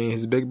Kanye. I mean,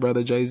 his big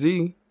brother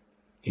Jay-Z,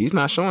 he's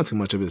not showing too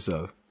much of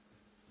himself.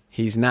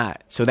 He's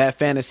not. So that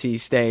fantasy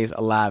stays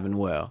alive and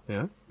well.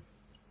 Yeah.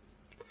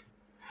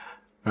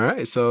 All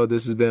right, so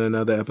this has been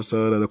another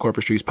episode of the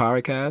Corporate Streets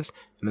PowerCast.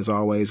 And as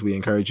always, we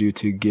encourage you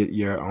to get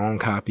your own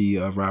copy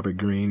of Robert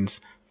Greene's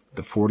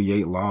The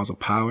 48 Laws of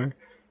Power.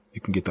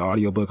 You can get the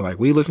audiobook like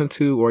we listen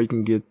to, or you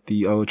can get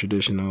the old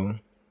traditional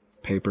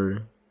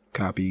paper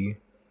copy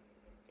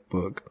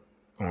book.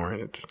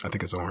 Orange. I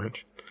think it's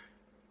orange.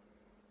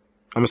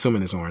 I'm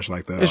assuming it's orange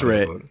like that. It's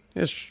red. Book.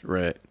 It's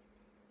red.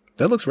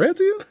 That looks red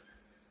to you?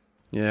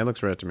 Yeah, it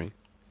looks red to me.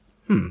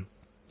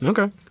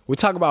 Okay. We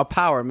talk about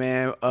power,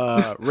 man.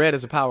 Red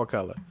is a power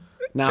color,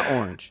 not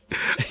orange.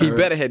 You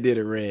better have did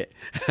it red.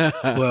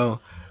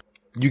 Well,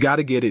 you got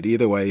to get it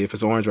either way, if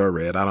it's orange or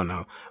red. I don't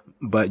know.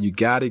 But you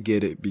got to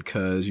get it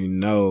because you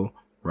know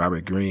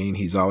Robert Greene,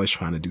 he's always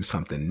trying to do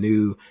something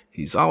new.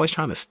 He's always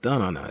trying to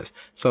stun on us.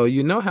 So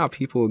you know how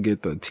people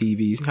get the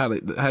TVs, how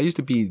it used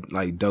to be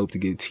like dope to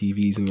get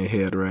TVs in your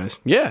headrest.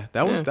 Yeah,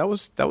 that was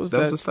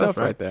that stuff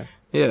right there.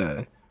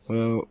 Yeah.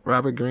 Well,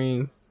 Robert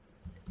Greene,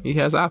 he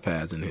has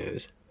iPads in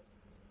his.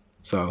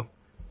 So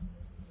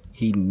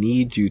he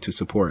needs you to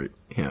support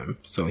him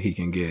so he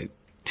can get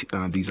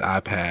these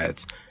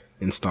iPads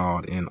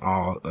installed in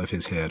all of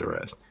his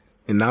headrests.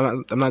 And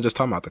I'm not just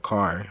talking about the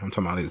car. I'm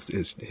talking about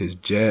his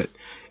jet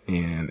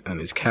and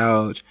his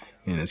couch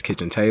and his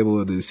kitchen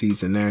table, the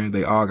seats in there.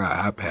 They all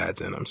got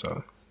iPads in them.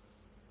 So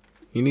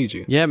he needs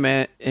you. Yeah,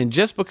 man. And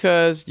just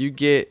because you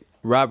get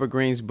Robert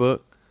Greene's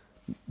book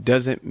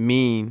doesn't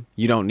mean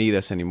you don't need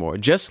us anymore.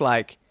 Just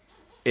like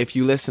if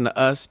you listen to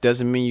us,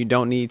 doesn't mean you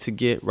don't need to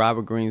get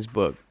Robert Greene's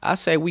book. I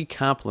say we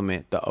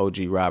compliment the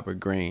OG Robert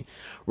Greene.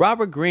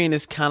 Robert Greene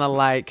is kind of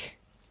like,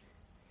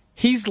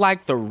 he's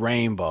like the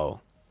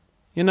rainbow.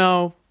 You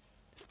know,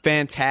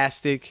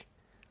 fantastic,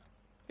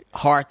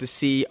 hard to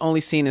see,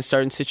 only seen in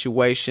certain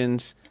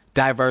situations,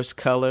 diverse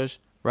colors,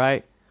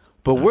 right?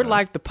 But we're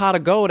like the pot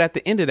of gold at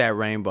the end of that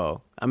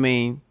rainbow. I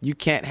mean, you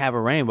can't have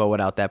a rainbow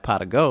without that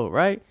pot of gold,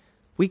 right?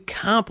 We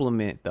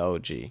compliment the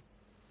OG.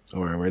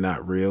 Or we're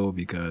not real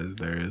because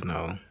there is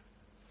no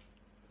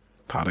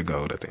pot of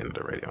gold at the end of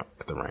the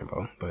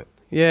rainbow. But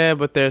yeah,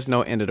 but there's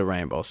no end of the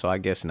rainbow, so I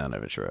guess none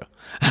of it's real.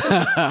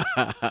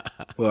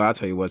 Well, I'll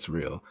tell you what's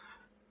real.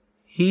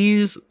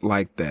 He's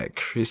like that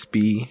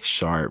crispy,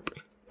 sharp,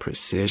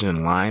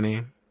 precision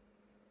lining.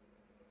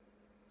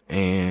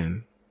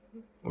 And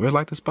we're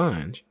like the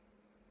sponge.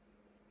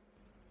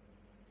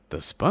 The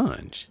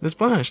sponge? The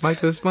sponge, like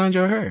the sponge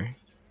your hair.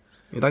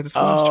 You like the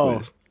sponge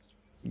twist.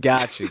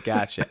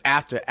 Gotcha.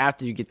 After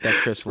you get that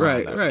crisp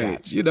line. Right.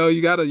 Gotcha. You know,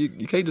 you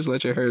can't just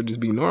let your hair just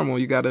be normal.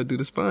 You gotta do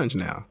the sponge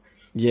now.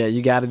 Yeah,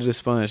 you gotta do the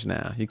sponge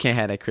now. You can't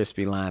have that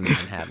crispy line and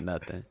have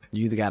nothing.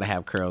 You either gotta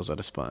have curls or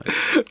the sponge.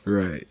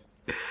 Right.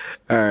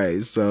 All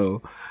right.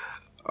 So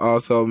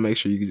also make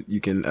sure you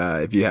can,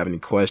 if you have any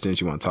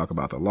questions, you want to talk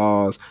about the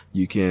laws,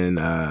 you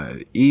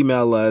can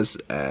email us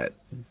at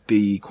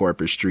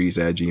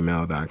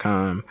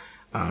thecorporatestreets@gmail.com.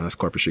 That's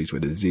Corporate Streets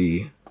with a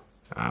Z.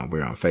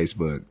 We're on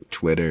Facebook,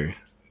 Twitter.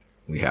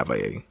 We have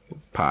a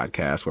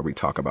podcast where we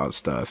talk about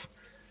stuff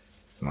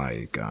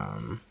like,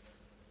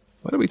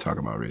 what did we talk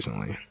about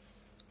recently?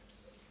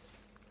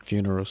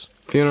 Funerals.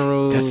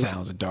 Funerals. That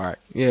sounds dark.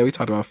 Yeah, we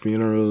talked about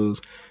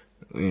funerals.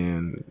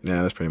 And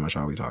yeah, that's pretty much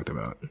all we talked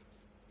about.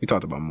 We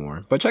talked about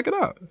more, but check it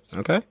out.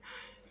 Okay.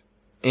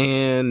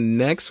 And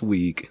next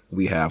week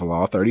we have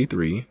Law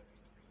 33,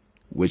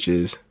 which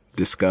is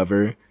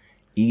discover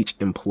each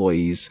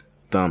employee's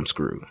thumb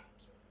screw.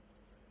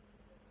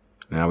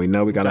 Now we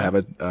know we got to have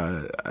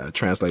a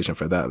translation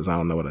for that because I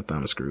don't know what a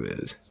thumb screw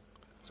is.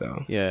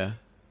 So yeah,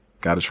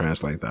 got to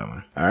translate that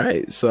one. All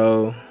right.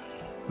 So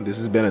this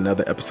has been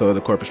another episode of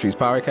the Corporate Streets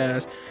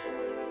PowerCast.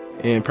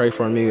 And pray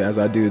for me as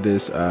I do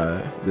this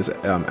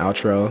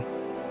outro.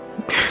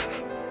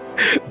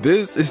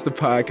 This is the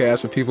podcast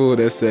for people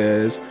that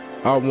says,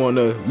 I want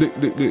to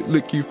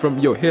lick you from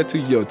your head to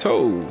your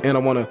toes. And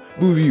I want to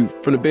move you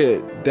from the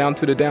bed down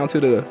to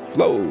the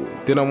floor.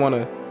 Then I want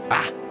to,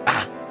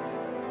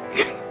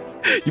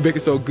 you make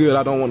it so good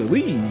I don't want to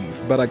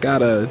leave. But I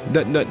gotta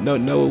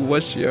know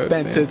what's your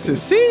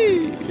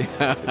fantasy.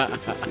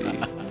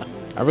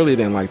 I really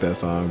didn't like that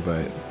song,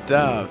 but it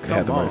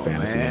had the word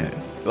fantasy in it.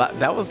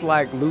 That was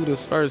like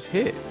Luda's first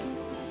hit. You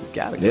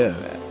gotta go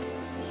with that.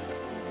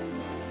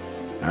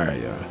 All right,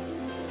 y'all.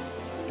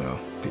 Well,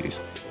 peace.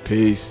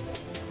 Peace.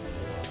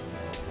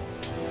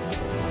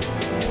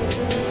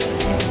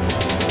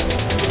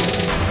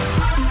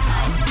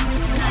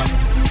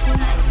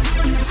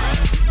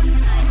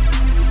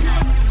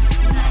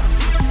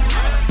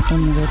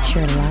 enrich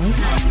your life,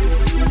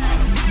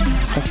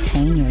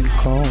 attain your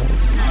goals.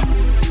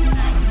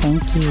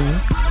 Thank you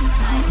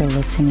for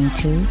listening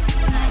to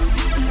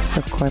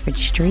the Corporate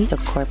Street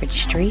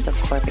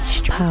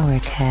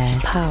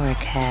PowerCast.